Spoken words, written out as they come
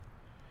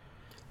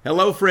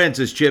Hello, friends.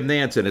 It's Jim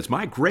Nance. It's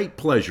my great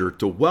pleasure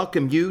to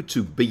welcome you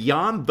to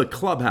Beyond the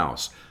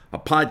Clubhouse, a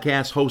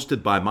podcast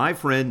hosted by my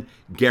friend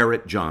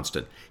Garrett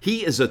Johnston.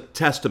 He is a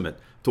testament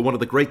to one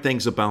of the great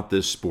things about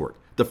this sport,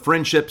 the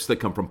friendships that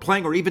come from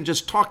playing or even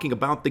just talking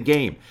about the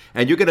game.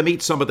 And you're going to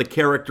meet some of the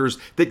characters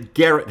that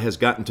Garrett has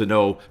gotten to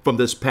know from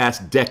this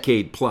past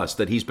decade plus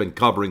that he's been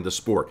covering the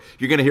sport.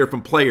 You're going to hear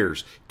from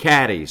players,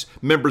 caddies,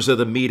 members of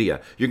the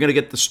media. You're going to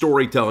get the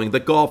storytelling,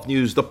 the golf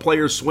news, the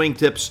players' swing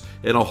tips,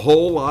 and a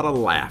whole lot of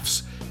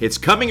laughs. It's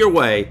coming your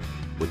way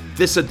with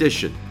this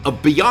edition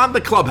of Beyond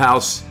the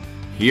Clubhouse.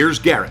 Here's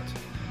Garrett.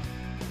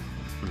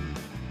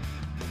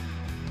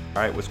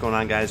 All right, what's going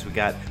on, guys? We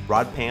got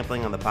Rod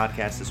Pampling on the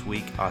podcast this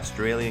week,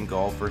 Australian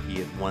golfer. He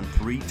had won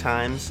 3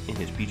 times in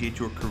his PGA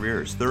Tour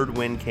career. His third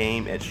win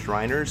came at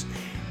Shriners,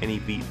 and he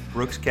beat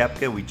Brooks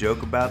Koepka. We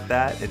joke about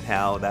that and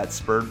how that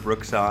spurred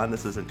Brooks on.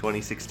 This was in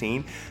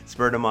 2016.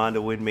 Spurred him on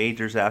to win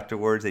majors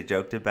afterwards. They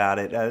joked about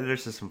it.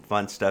 There's just some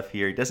fun stuff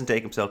here. He doesn't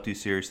take himself too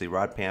seriously.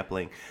 Rod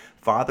Pampling,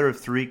 father of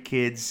 3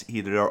 kids.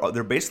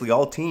 They're basically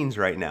all teens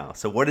right now.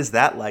 So what is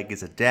that like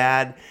as a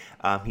dad?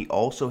 He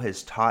also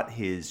has taught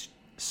his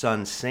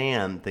son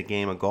Sam the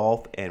game of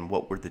golf and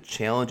what were the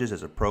challenges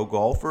as a pro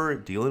golfer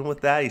dealing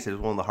with that. He said it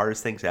was one of the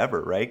hardest things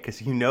ever, right?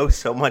 Because you know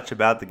so much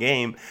about the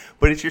game,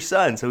 but it's your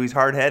son, so he's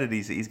hard-headed.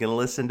 He's going to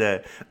listen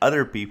to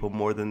other people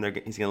more than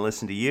he's going to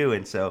listen to you.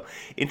 And so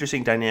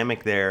interesting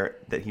dynamic there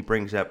that he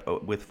brings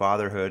up with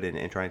fatherhood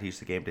and trying to teach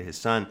the game to his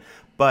son.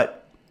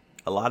 But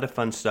a lot of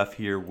fun stuff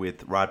here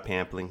with Rod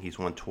Pampling. He's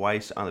won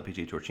twice on the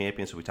PGA Tour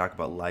Champions, so we talk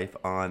about life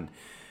on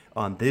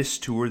this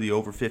tour, the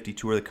over 50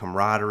 tour, the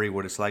camaraderie,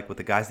 what it's like with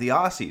the guys, the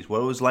Aussies, what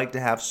it was like to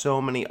have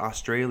so many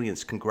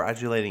Australians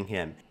congratulating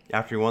him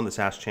after he won the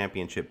SAS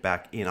Championship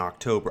back in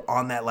October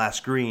on that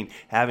last green,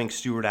 having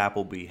Stuart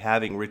Appleby,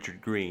 having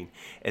Richard Green,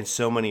 and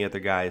so many other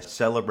guys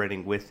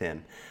celebrating with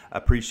him,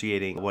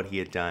 appreciating what he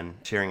had done,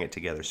 sharing it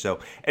together. So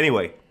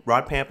anyway,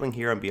 Rod Pampling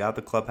here on Beyond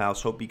the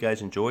Clubhouse. Hope you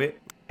guys enjoy it.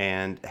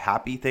 And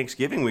happy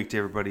Thanksgiving week to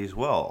everybody as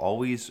well.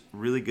 Always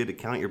really good to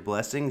count your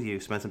blessings. You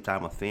spend some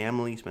time with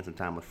family, spend some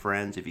time with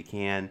friends if you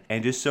can,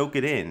 and just soak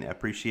it in.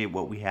 Appreciate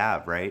what we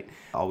have, right?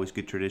 Always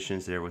good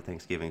traditions there with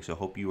Thanksgiving. So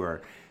hope you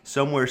are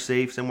somewhere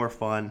safe, somewhere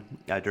fun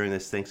during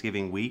this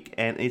Thanksgiving week.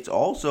 And it's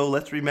also,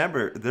 let's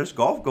remember, there's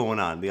golf going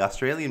on. The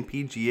Australian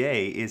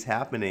PGA is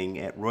happening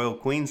at Royal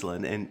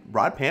Queensland, and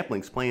Rod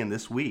Pampling's playing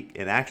this week.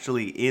 And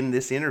actually, in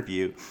this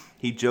interview,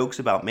 he jokes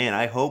about, man,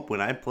 I hope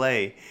when I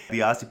play the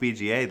Aussie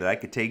PGA that I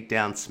could take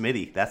down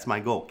Smitty. That's my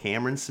goal.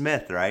 Cameron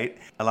Smith, right?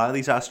 A lot of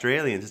these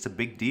Australians, it's a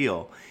big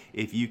deal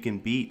if you can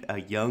beat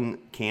a young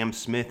Cam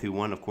Smith who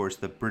won, of course,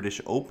 the British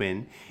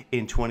Open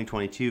in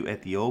 2022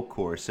 at the Old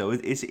Course. So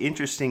it's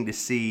interesting to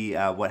see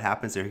what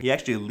happens there. He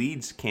actually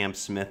leads Cam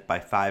Smith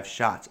by 5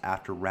 shots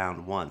after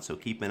round 1. So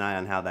keep an eye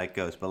on how that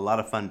goes. But a lot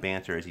of fun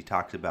banter as he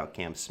talks about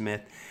Cam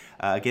Smith.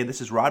 Again, this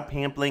is Rod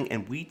Pampling,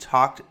 and we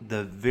talked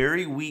the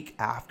very week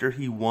after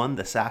he won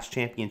the SAS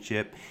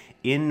Championship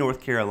in North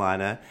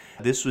Carolina.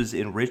 This was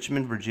in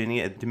Richmond,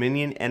 Virginia, at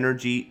Dominion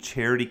Energy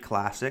Charity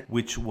Classic,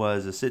 which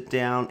was a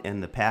sit-down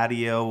in the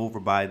patio over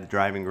by the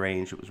driving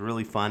range. It was a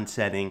really fun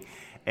setting,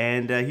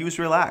 and he was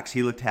relaxed.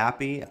 He looked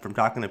happy. From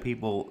talking to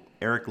people,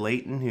 Eric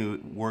Layton, who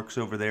works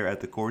over there at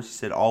the course, he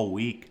said all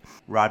week,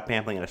 Rod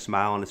Pampling had a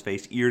smile on his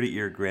face,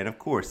 ear-to-ear grin. Of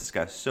course, this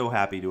guy's so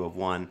happy to have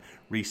won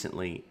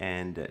recently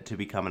and to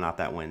be coming off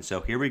that win. So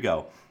here we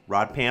go.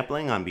 Rod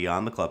Pampling on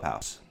Beyond the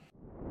Clubhouse.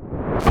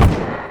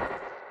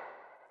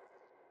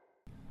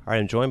 All right,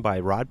 I'm joined by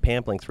Rod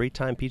Pampling,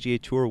 3-time PGA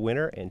Tour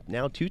winner and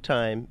now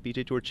 2-time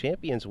PGA Tour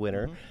Champions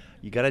winner. Mm-hmm.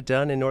 You got it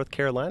done in North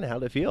Carolina. How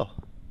did it feel?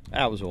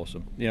 That was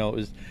awesome. You know,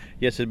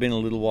 it had been a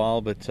little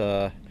while, but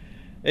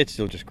it's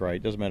still just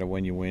great. Doesn't matter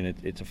when you win.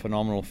 It's a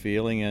phenomenal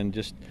feeling and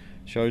just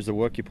shows the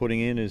work you're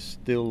putting in is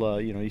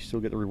still, you still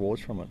get the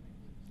rewards from it.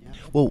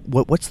 Well,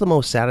 what's the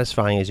most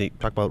satisfying, as you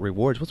talk about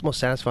rewards, what's the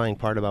most satisfying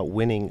part about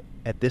winning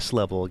at this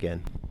level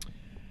again?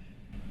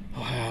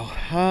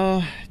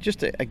 Wow,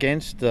 just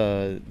against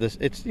this.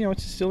 It's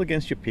it's still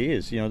against your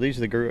peers. These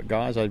are the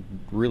guys I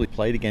really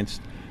played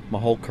against my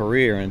whole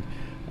career, and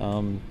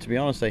to be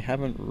honest, they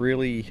haven't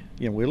really.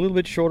 We're a little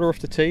bit shorter off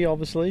the tee,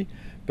 obviously,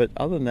 but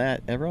other than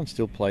that, everyone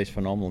still plays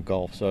phenomenal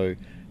golf. So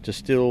to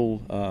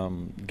still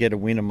get a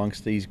win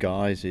amongst these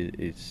guys,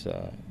 it's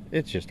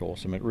just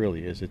awesome. It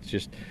really is.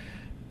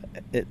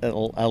 It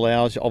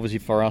allows, obviously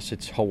for us,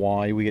 it's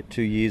Hawaii. We get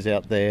 2 years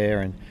out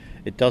there, and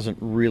it doesn't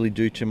really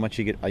do too much.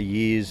 You get a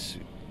year's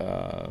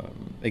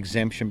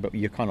exemption, but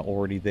you're kind of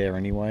already there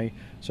anyway.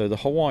 So the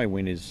Hawaii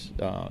win is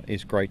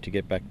great to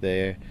get back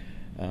there,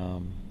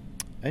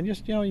 and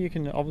just you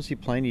can obviously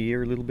plan your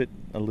year a little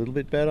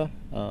bit better.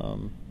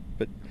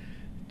 But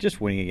just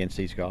winning against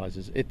these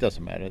guys it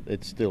doesn't matter.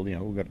 It's still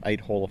we've got 8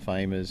 Hall of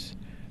Famers,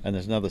 and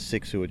there's another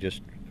 6 who are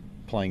just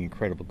playing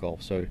incredible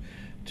golf. So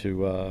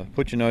to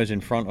put your nose in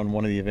front on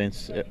one of the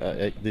events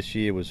this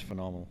year was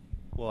phenomenal.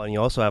 Well, and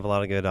you also have a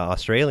lot of good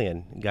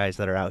Australian guys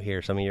that are out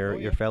here, some of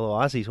your fellow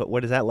Aussies.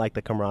 What is that like,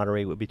 the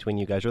camaraderie between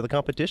you guys, or the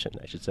competition,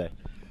 I should say?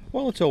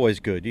 Well, it's always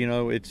good.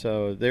 It's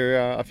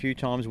there are a few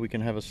times we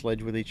can have a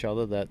sledge with each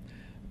other that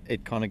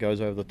it kind of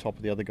goes over the top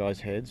of the other guy's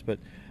heads. But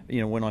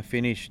when I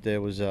finished,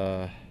 there was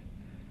at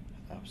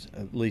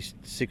least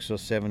 6 or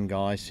 7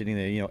 guys sitting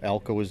there.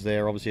 Alka was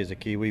there, obviously, as a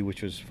Kiwi,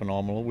 which was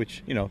phenomenal.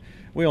 Which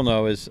we all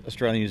know as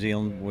Australia and New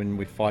Zealand, when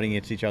we're fighting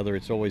against each other,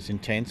 it's always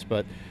intense,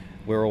 but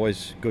we're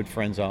always good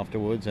friends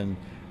afterwards. And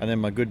then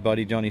my good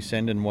buddy Johnny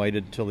Senden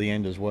waited till the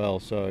end as well.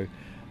 So.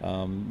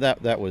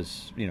 That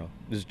was, it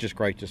was just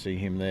great to see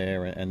him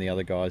there, and the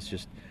other guys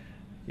just,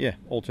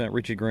 alternate.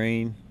 Richard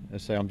Green, I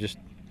say, I'm just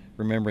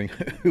remembering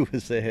who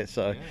was there.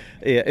 So,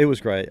 it was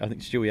great. I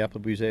think Stewie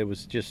Appleby's there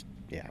was just,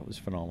 it was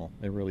phenomenal.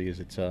 It really is.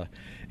 It's a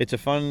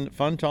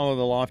fun time of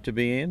the life to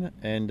be in,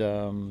 and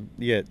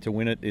to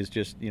win it is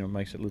just,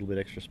 makes it a little bit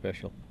extra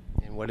special.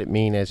 And what it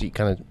mean, as you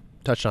kind of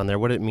touched on there,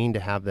 what did it mean to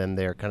have them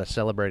there, kind of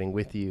celebrating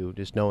with you,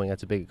 just knowing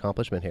that's a big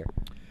accomplishment here?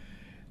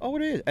 Oh,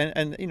 it is,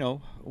 and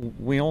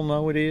we all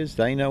know it is.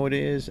 They know it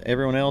is.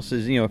 Everyone else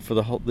is.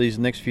 For these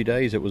next few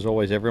days, it was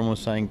always everyone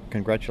was saying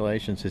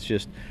congratulations. It's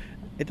just,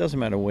 it doesn't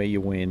matter where you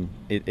win.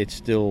 It's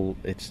still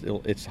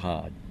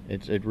hard.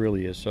 It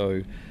really is.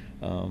 So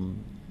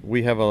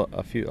we have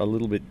a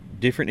little bit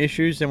different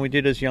issues than we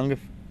did as younger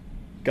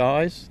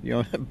guys.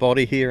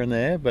 Body here and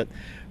there, but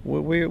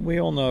we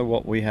all know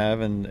what we have,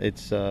 and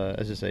it's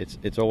as I say,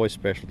 it's always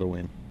special to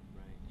win.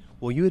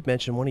 Well, you had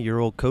mentioned one of your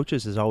old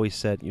coaches has always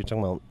said, you're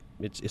talking about.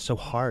 It's so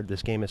hard.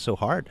 This game is so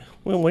hard.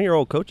 One of your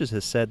old coaches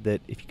has said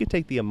that if you could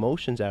take the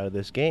emotions out of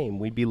this game,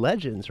 we'd be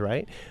legends,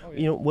 right? Oh,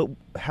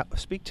 yeah.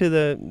 Speak to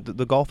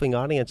the golfing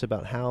audience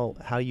about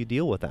how you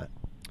deal with that.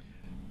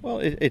 Well,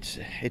 it's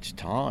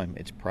time.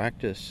 It's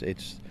practice.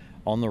 It's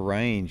on the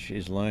range.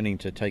 Is learning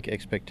to take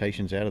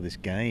expectations out of this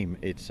game.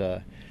 It's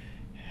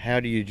how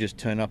do you just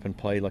turn up and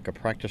play like a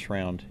practice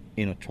round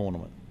in a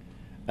tournament?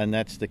 And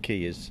that's the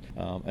key is,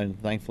 and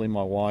thankfully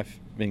my wife,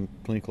 being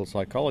a clinical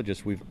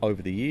psychologist,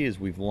 over the years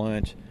we've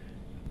learnt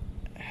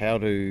how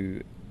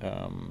to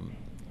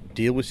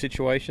deal with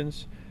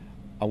situations.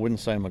 I wouldn't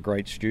say I'm a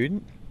great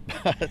student,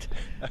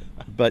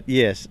 but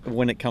yes,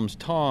 when it comes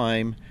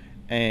time,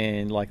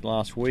 and like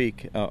last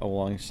week,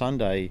 on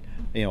Sunday,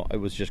 it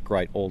was just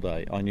great all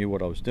day. I knew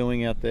what I was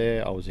doing out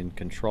there. I was in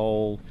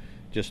control,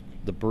 just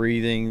the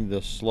breathing,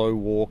 the slow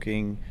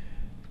walking,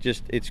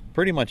 it's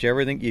pretty much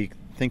everything you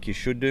think you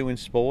should do in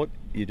sport,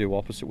 you do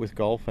opposite with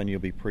golf, and you'll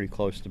be pretty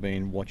close to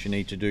being what you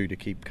need to do to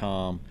keep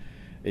calm.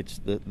 It's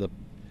the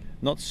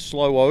not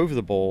slow over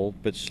the ball,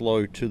 but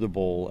slow to the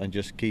ball, and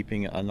just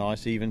keeping a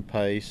nice even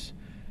pace.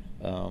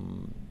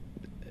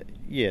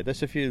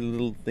 There's a few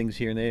little things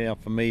here and there. Now,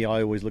 for me,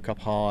 I always look up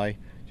high.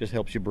 Just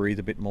helps you breathe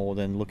a bit more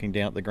than looking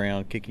down at the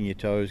ground, kicking your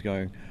toes,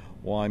 going,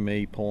 why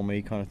me, poor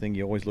me kind of thing.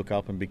 You always look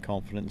up and be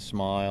confident and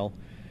smile.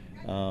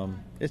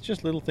 It's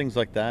just little things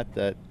like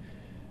that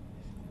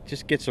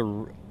just gets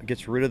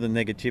rid of the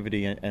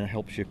negativity and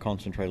helps you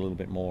concentrate a little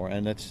bit more.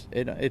 And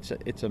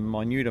it's a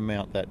minute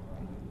amount that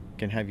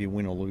can have you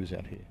win or lose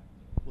out here.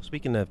 Well,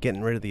 speaking of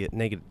getting rid of the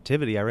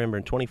negativity, I remember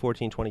in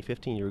 2014,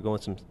 2015, you were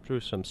going through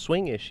some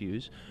swing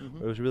issues.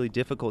 Mm-hmm. It was really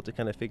difficult to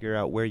kind of figure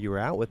out where you were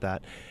at with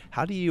that.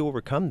 How do you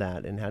overcome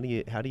that, and how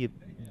do you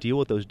deal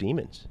with those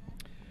demons?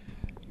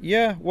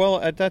 Yeah,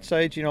 well, at that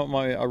stage,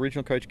 my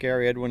original coach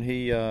Gary Edwin,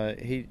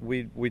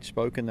 we'd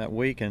spoken that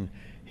week, and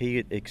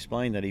he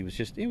explained that he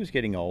was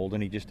getting old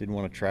and he just didn't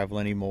want to travel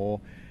anymore,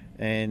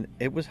 and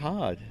it was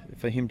hard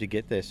for him to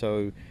get there.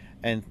 So,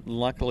 and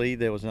luckily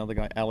there was another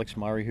guy, Alex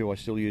Murray, who I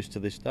still use to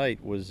this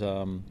date, was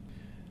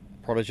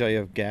protege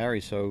of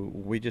Gary. So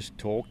we just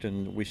talked,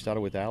 and we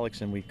started with Alex,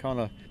 and we kind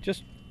of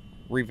just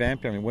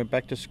revamped everything. Went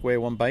back to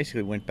square one.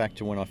 Basically, went back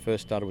to when I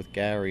first started with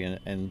Gary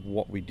and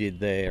what we did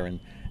there,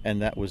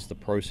 and that was the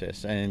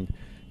process. And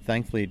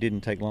thankfully, it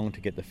didn't take long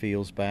to get the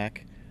feels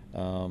back.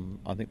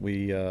 I think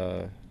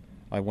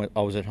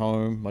I was at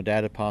home. My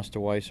dad had passed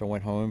away, so I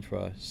went home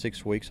for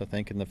 6 weeks, I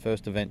think. And the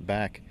first event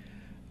back,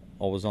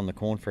 I was on the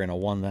Corn Ferry, and I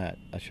won that.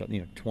 I shot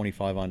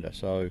 25 under.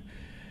 So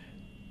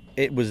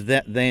it was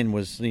that then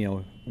was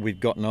we'd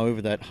gotten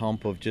over that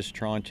hump of just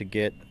trying to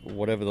get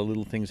whatever the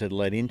little things had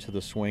led into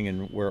the swing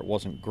and where it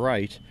wasn't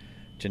great,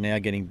 to now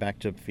getting back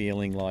to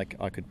feeling like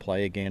I could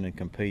play again and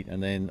compete.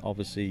 And then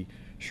obviously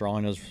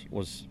Shriners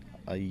was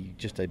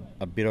just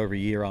a bit over a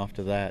year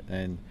after that,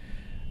 and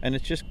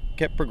it's just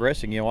kept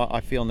progressing.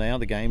 I feel now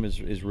the game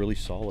is really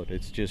solid.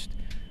 It's just,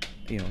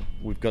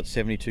 we've got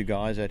 72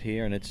 guys out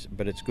here,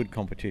 but it's good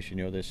competition.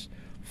 There's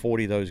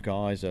 40 of those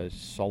guys are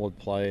solid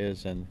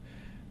players, and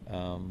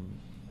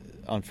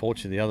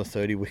unfortunately the other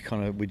 30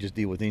 we just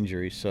deal with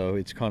injuries, so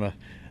it's kind of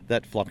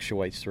that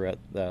fluctuates throughout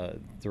the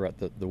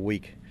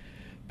week.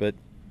 But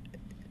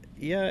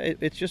yeah,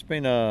 it's just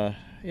been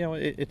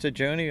it's a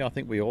journey. I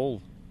think we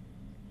all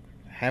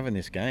have in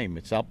this game.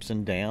 It's ups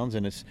and downs,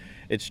 and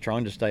it's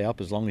trying to stay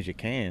up as long as you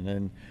can.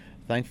 And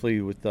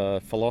thankfully, with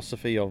the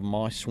philosophy of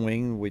my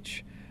swing,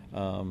 which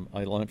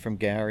I learned from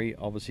Gary,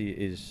 obviously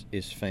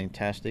is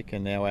fantastic,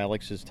 and now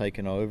Alex has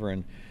taken over,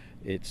 and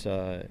it's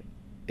a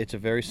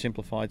very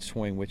simplified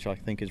swing, which I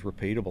think is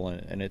repeatable,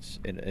 and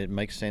it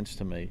makes sense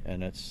to me.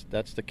 And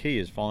that's the key,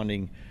 is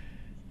finding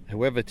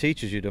whoever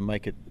teaches you to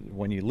make it,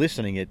 when you're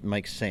listening, it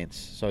makes sense.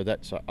 So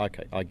that's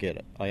okay. I get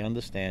it. I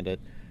understand it,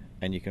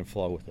 and you can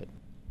flow with it.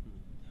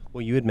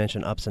 Well, you had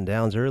mentioned ups and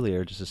downs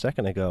earlier, just a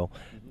second ago.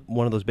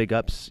 One of those big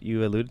ups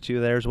you alluded to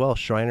there as well,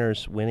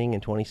 Shriners winning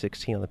in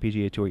 2016 on the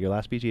PGA Tour, your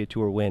last PGA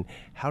Tour win.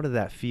 How did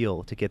that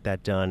feel to get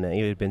that done?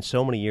 It had been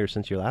so many years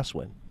since your last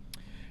win.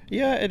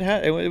 Yeah,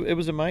 it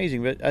was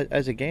amazing. But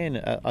as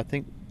again, I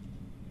think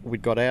we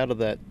got out of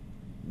that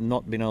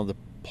not being able to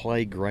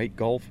play great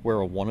golf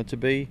where I wanted to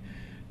be,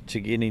 to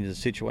get into the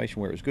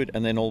situation where it was good,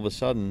 and then all of a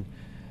sudden,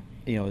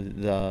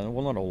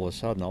 not all of a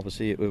sudden.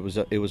 Obviously, it was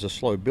a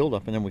slow build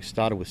up, and then we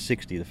started with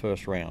 60 the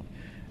first round,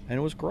 and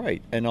it was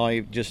great. And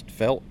I just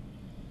felt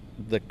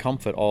the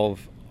comfort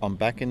of I'm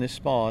back in this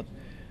spot,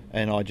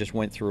 and I just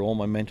went through all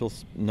my mental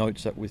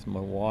notes that with my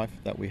wife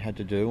that we had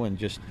to do, and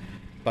just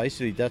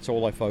basically that's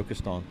all I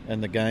focused on.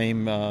 And the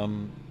game,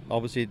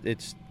 obviously,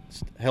 it's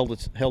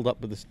held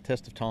up with the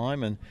test of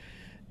time, and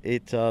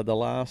the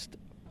last,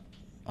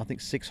 I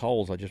think, 6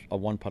 holes I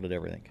one putted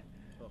everything.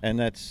 And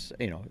that's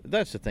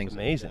the thing.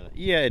 Amazing.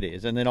 Yeah, it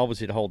is. And then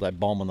obviously to hold that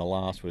bomb on the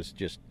last was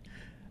just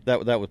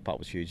that putt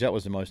was huge. That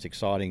was the most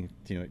exciting.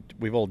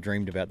 We've all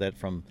dreamed about that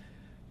from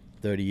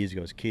 30 years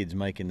ago as kids,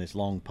 making this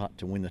long putt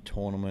to win the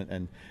tournament,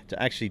 and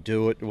to actually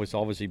do it was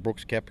obviously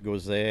Brooks Koepka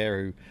was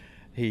there.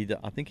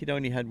 I think he'd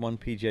only had one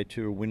PGA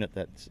Tour win at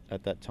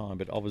that time,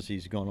 but obviously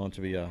he's gone on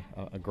to be a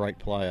great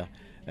player.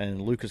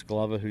 And Lucas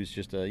Glover, who's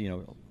just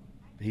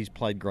he's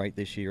played great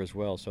this year as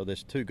well. So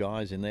there's 2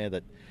 guys in there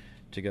that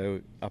to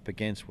go up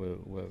against were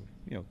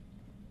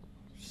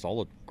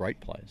solid,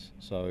 great players.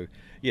 So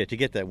yeah, to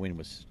get that win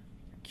was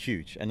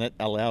huge, and that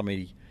allowed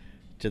me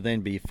to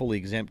then be fully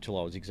exempt till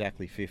I was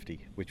exactly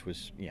 50, which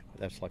was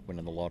that's like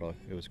winning the lotto.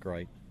 It was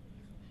great.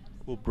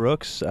 Well,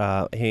 Brooks,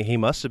 he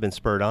must have been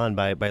spurred on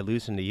by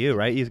losing to you,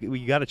 right?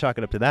 You got to chalk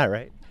it up to that,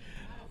 right?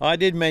 I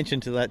did mention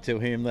to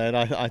him that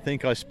I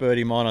think I spurred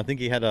him on. I think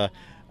he had a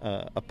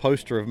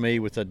poster of me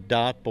with a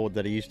dartboard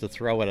that he used to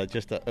throw at it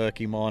just to irk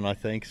him on, I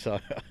think. So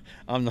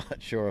I'm not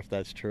sure if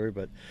that's true,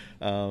 but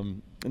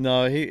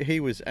no, he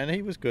was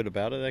good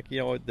about it.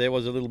 Like, there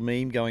was a little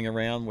meme going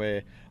around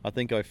where I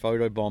think I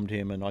photobombed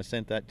him, and I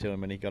sent that to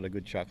him, and he got a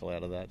good chuckle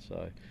out of that.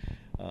 So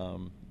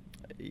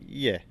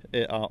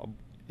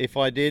if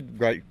I did,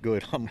 great,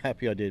 good. I'm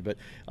happy I did, but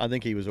I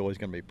think he was always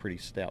going to be a pretty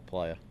stout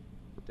player.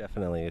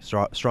 Definitely a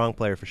strong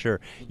player for sure.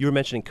 You were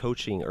mentioning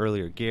coaching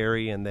earlier,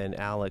 Gary and then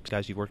Alex,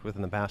 guys you've worked with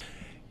in the past.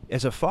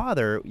 As a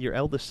father, your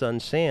eldest son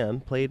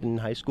Sam played in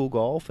high school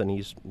golf, and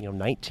he's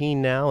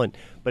 19 now.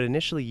 But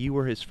initially, you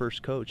were his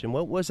first coach. And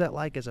what was that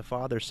like as a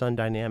father-son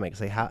dynamic?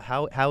 Say,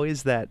 how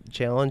is that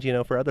challenge,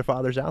 for other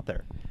fathers out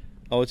there?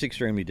 Oh, it's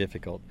extremely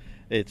difficult.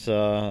 It's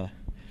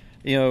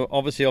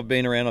obviously I've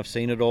been around, I've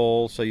seen it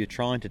all. So you're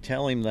trying to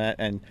tell him that,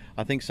 and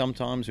I think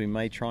sometimes we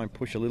may try and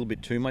push a little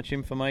bit too much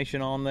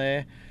information on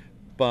there.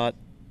 But,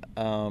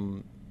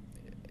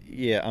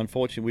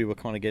 unfortunately, we were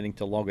kind of getting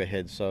to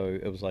loggerheads, so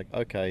it was like,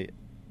 okay,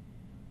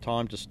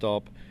 time to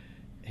stop.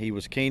 He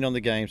was keen on the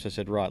game, so I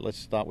said, right, let's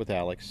start with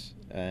Alex.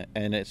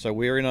 So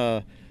we're in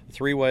a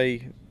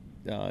 3-way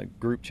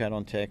group chat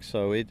on text,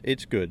 so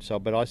it's good.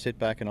 But I sit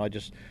back and I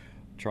just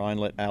try and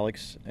let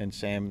Alex and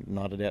Sam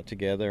nut it out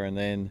together, and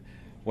then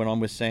when I'm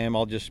with Sam,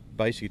 I'll just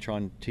basically try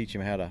and teach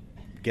him how to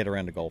get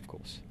around a golf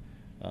course.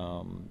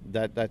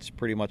 That's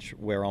pretty much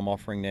where I'm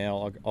offering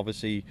now.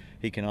 Obviously,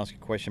 he can ask a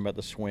question about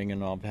the swing,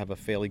 and I'll have a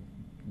fairly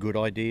good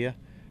idea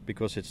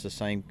because it's the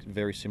same,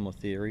 very similar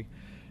theory.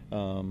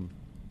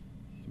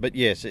 But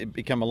yes, it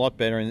became a lot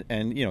better,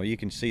 and you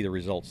can see the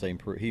results.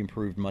 He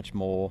improved much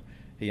more.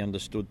 He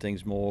understood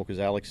things more because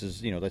Alex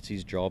is, that's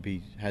his job.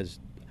 He has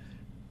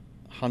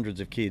hundreds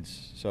of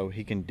kids, so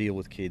he can deal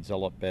with kids a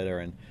lot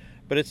better.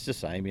 But it's the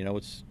same,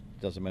 it's.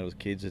 Doesn't matter with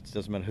kids. It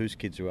doesn't matter whose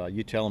kids you are.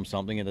 You tell them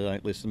something and they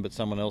don't listen, but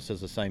someone else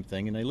says the same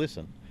thing and they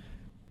listen.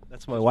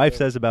 That's what my wife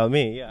says about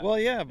me. Yeah. Well,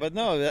 yeah, but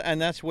no, and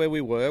that's where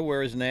we were.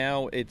 Whereas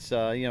now it's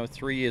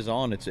 3 years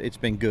on. It's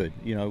been good.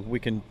 We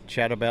can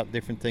chat about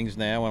different things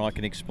now, and I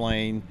can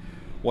explain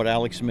what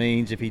Alex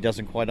means if he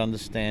doesn't quite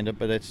understand it.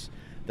 But that's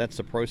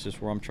the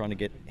process where I'm trying to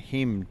get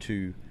him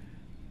to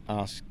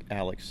ask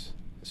Alex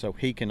so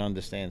he can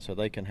understand, so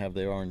they can have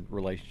their own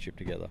relationship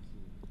together.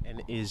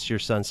 And is your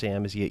son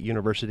Sam, is he at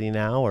university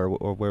now, or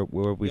where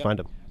we find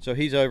him? So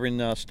he's over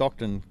in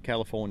Stockton,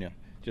 California,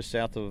 just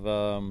south of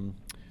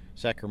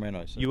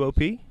Sacramento. So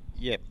UOP?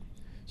 Yep.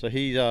 So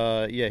he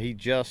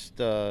just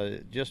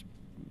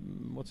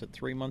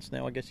 3 months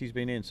now, I guess he's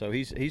been in. So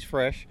he's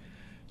fresh.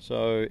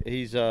 So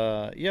he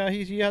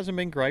hasn't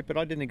been great, but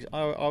I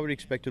would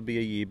expect it to be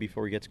a year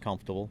before he gets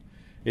comfortable.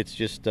 It's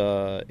just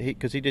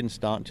because he didn't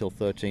start until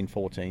 13,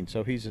 14.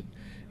 So he's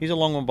a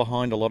long one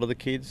behind a lot of the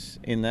kids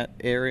in that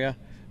area.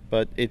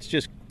 But it's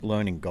just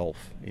learning golf.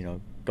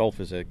 Golf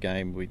is a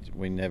game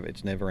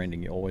it's never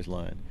ending. You always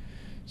learn.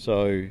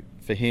 So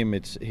for him,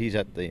 he's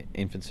at the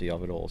infancy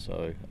of it all.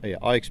 So yeah,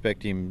 I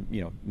expect him,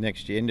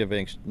 next year, end of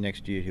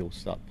next year, he'll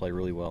start to play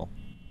really well.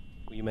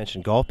 You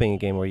mentioned golf being a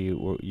game where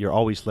you're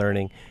always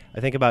learning. I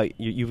think about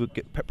you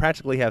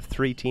practically have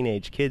 3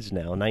 teenage kids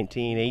now,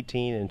 19,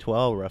 18, and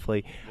 12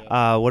 roughly.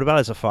 What about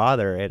as a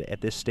father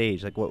at this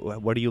stage? Like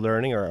what are you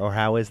learning, or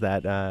how is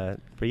that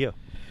for you?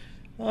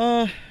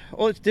 Well,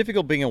 it's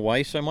difficult being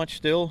away so much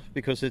still,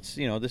 because it's,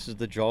 this is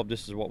the job,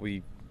 this is what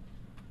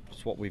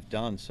we've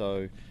done.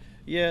 So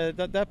yeah,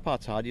 that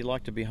part's hard. You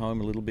like to be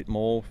home a little bit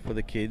more for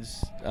the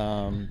kids,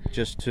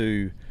 just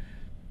to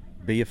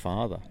be a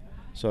father.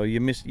 So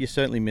you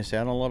certainly miss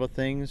out on a lot of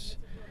things,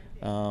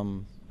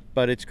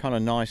 but it's kind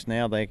of nice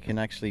now. They can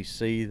actually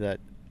see that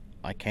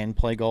I can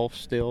play golf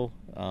still.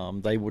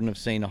 They wouldn't have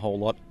seen a whole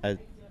lot at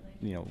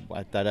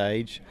that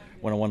age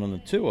when I went on the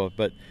tour,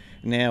 but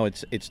now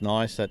it's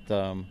nice that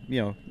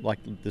like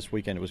this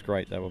weekend it was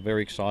great. They were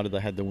very excited.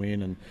 They had the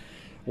win and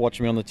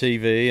watched me on the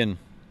TV, and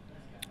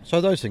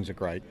so those things are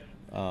great.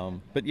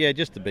 But yeah,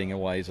 just the being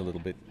away is a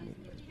little bit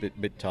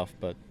tough,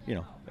 but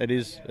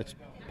it's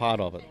part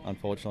of it,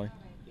 unfortunately.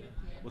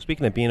 Well,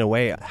 speaking of being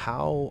away,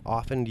 how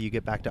often do you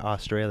get back to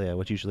Australia?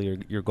 What's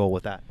usually your goal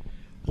with that?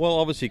 Well,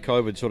 obviously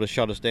COVID sort of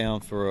shut us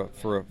down for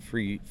a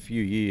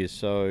few years,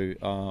 so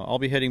I'll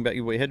be heading back.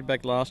 We headed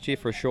back last year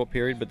for a short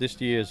period, but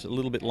this year is a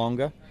little bit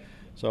longer.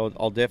 So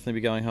I'll definitely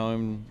be going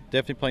home,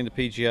 definitely playing the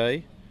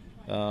PGA,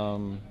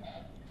 and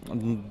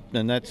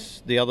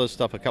that's the other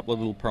stuff, a couple of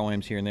little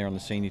pro-ams here and there on the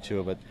senior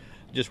tour, but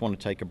I just want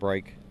to take a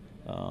break,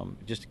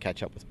 just to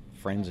catch up with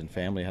friends and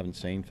family I haven't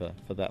seen for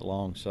that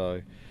long.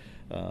 So,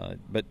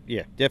 but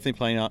yeah, definitely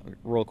playing out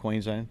Royal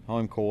Queensland,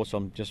 home course.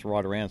 I'm just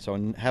right around, so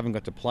I haven't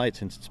got to play it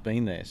since it's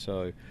been there.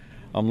 So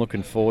I'm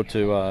looking forward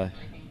to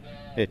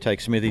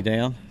take Smithy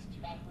down.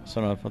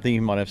 So I think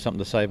you might have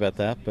something to say about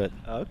that, but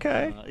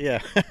okay,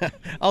 yeah,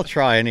 I'll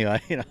try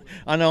anyway.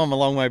 I know I'm a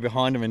long way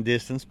behind him in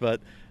distance,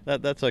 but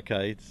that's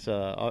okay. It's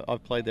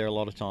I've played there a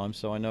lot of times,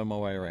 so I know my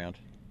way around.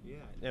 Yeah.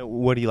 Now,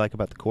 what do you like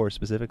about the course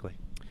specifically?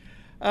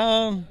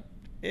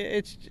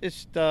 It's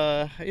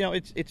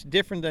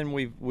different than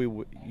we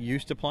were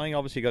used to playing.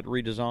 Obviously, it got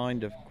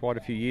redesigned quite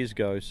a few years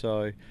ago,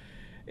 so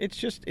it's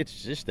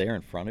just there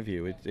in front of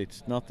you.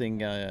 It's nothing.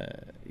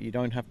 You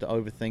don't have to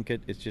overthink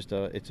it.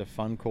 It's a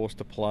fun course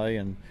to play,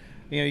 and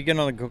you get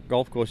on a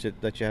golf course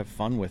that you have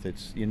fun with.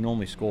 You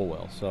normally score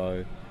well.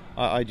 So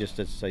I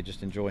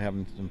just enjoy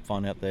having some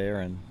fun out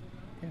there, and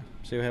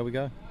see how we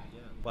go.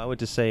 Well, I would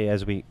just say,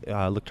 as we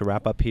look to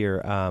wrap up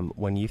here,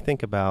 when you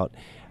think about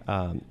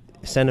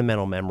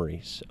sentimental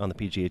memories on the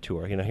PGA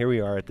Tour, here we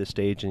are at this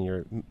stage, and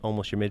you're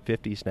almost your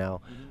mid-50s now.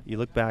 Mm-hmm. You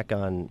look back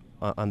on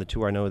the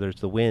tour. I know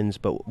there's the wins,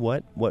 but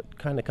what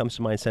kind of comes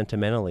to mind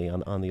sentimentally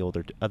on the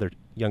other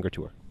younger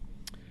tour?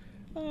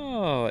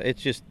 Oh,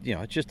 it's just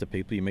the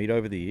people you meet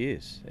over the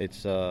years.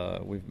 It's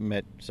we've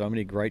met so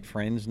many great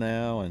friends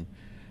now, and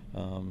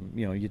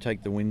you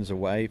take the wins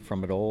away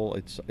from it all.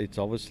 It's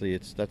obviously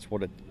that's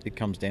what it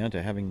comes down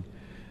to, having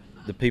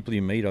the people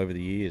you meet over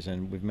the years,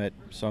 and we've met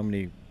so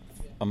many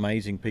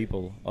amazing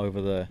people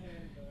over the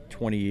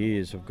 20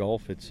 years of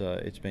golf. It's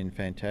been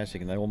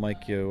fantastic, and they all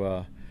make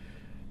you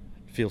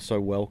feel so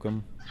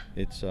welcome.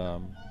 It's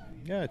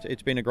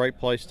been a great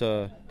place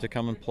to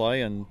come and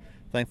play, and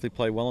thankfully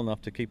play well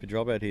enough to keep a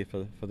job out here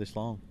for this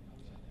long.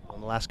 In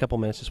the last couple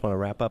minutes, just want to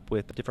wrap up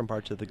with different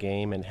parts of the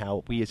game and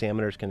how we as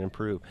amateurs can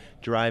improve.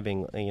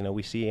 Driving,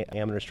 we see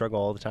amateurs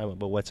struggle all the time,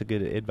 but what's a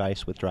good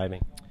advice with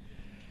driving?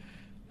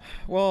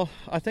 Well,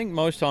 I think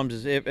most times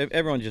is if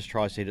everyone just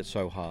tries to hit it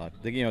so hard.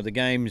 The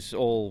game's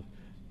all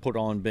put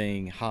on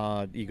being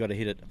hard. You got to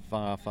hit it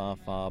far, far,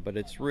 far. But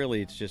it's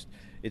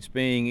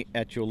being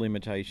at your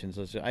limitations.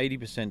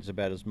 80% is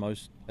about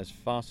as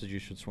fast as you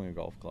should swing a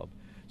golf club,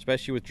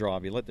 especially with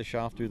drive. You let the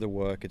shaft do the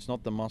work. It's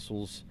not the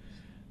muscles.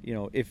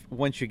 If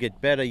once you get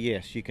better,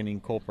 yes, you can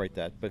incorporate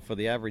that. But for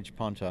the average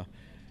punter,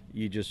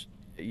 you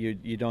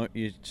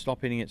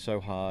stop hitting it so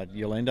hard.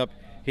 You'll end up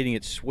hitting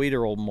it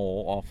sweeter or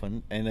more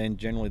often, and then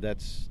generally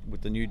that's with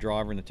the new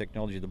driver and the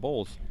technology of the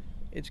balls,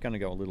 it's going to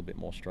go a little bit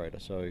more straighter.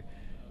 So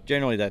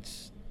generally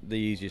that's the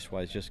easiest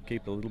way, is just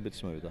keep it a little bit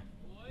smoother.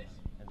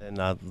 And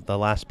then the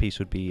last piece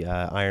would be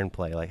iron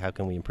play. Like, how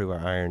can we improve our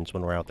irons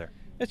when we're out there?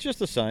 It's just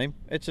the same.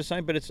 It's the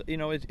same, but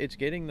it's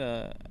getting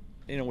the.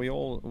 We're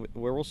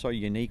all so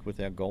unique with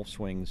our golf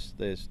swings.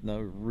 There's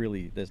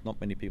not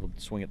many people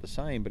that swing it the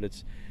same, but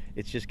it's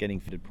just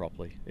getting fitted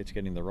properly. It's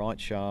getting the right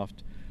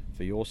shaft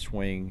for your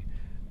swing,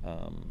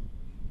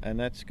 and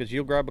that's because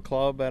you'll grab a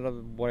club out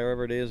of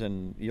wherever it is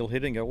and you'll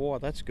hit it and go, "Oh,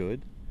 that's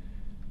good."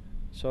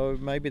 So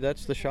maybe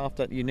that's the shaft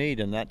that you need,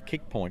 and that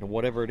kick point or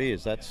whatever it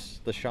is, that's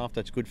the shaft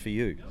that's good for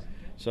you.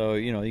 So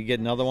you get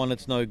another one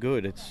that's no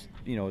good. It's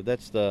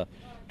that's the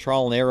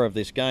trial and error of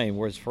this game.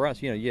 Whereas for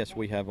us, yes,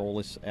 we have all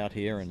this out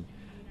here, and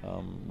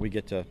we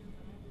get to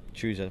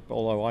choose it.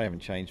 Although I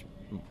haven't changed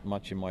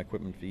much in my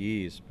equipment for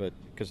years, but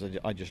because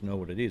I just know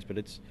what it is. But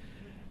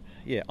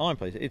iron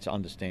play. It's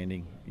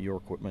understanding your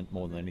equipment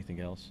more than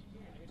anything else.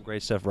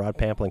 Great stuff, Rod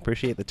Pampling.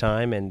 Appreciate the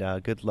time,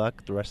 and good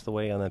luck the rest of the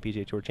way on the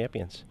PGA Tour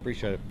Champions.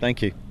 Appreciate it.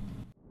 Thank you.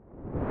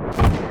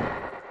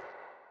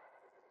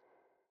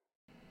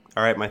 All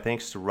All right, my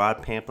thanks to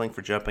Rod Pampling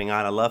for jumping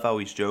on. I love how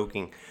he's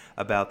joking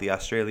about the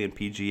Australian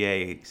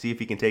PGA. See if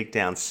he can take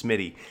down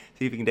Smitty.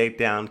 See if he can take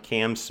down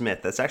Cam Smith.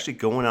 That's actually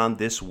going on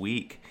this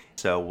week.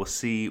 So we'll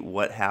see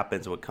what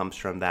happens, what comes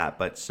from that.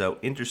 But so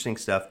interesting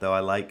stuff, though. I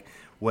like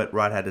what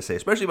Rod had to say,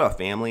 especially about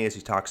family, as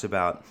he talks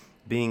about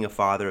being a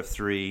father of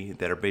 3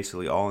 that are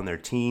basically all in their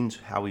teens,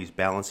 how he's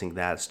balancing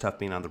that. It's tough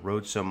being on the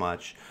road so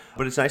much.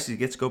 But it's nice he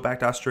gets to go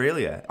back to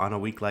Australia on a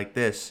week like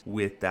this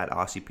with that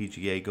Aussie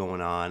PGA going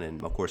on.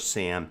 And, of course,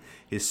 Sam,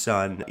 his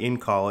son, in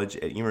college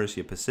at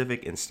University of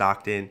Pacific in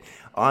Stockton,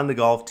 on the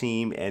golf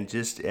team. And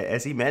just,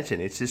 as he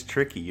mentioned, it's just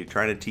tricky. You're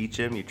trying to teach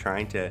him. You're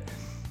trying to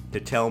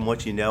tell him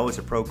what you know as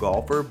a pro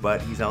golfer,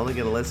 but he's only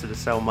going to listen to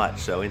so much.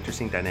 So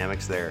interesting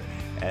dynamics there,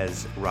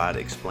 as Rod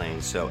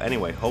explains. So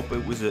anyway, hope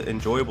it was an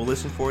enjoyable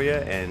listen for you,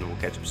 and we'll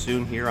catch up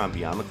soon here on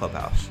Beyond the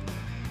Clubhouse.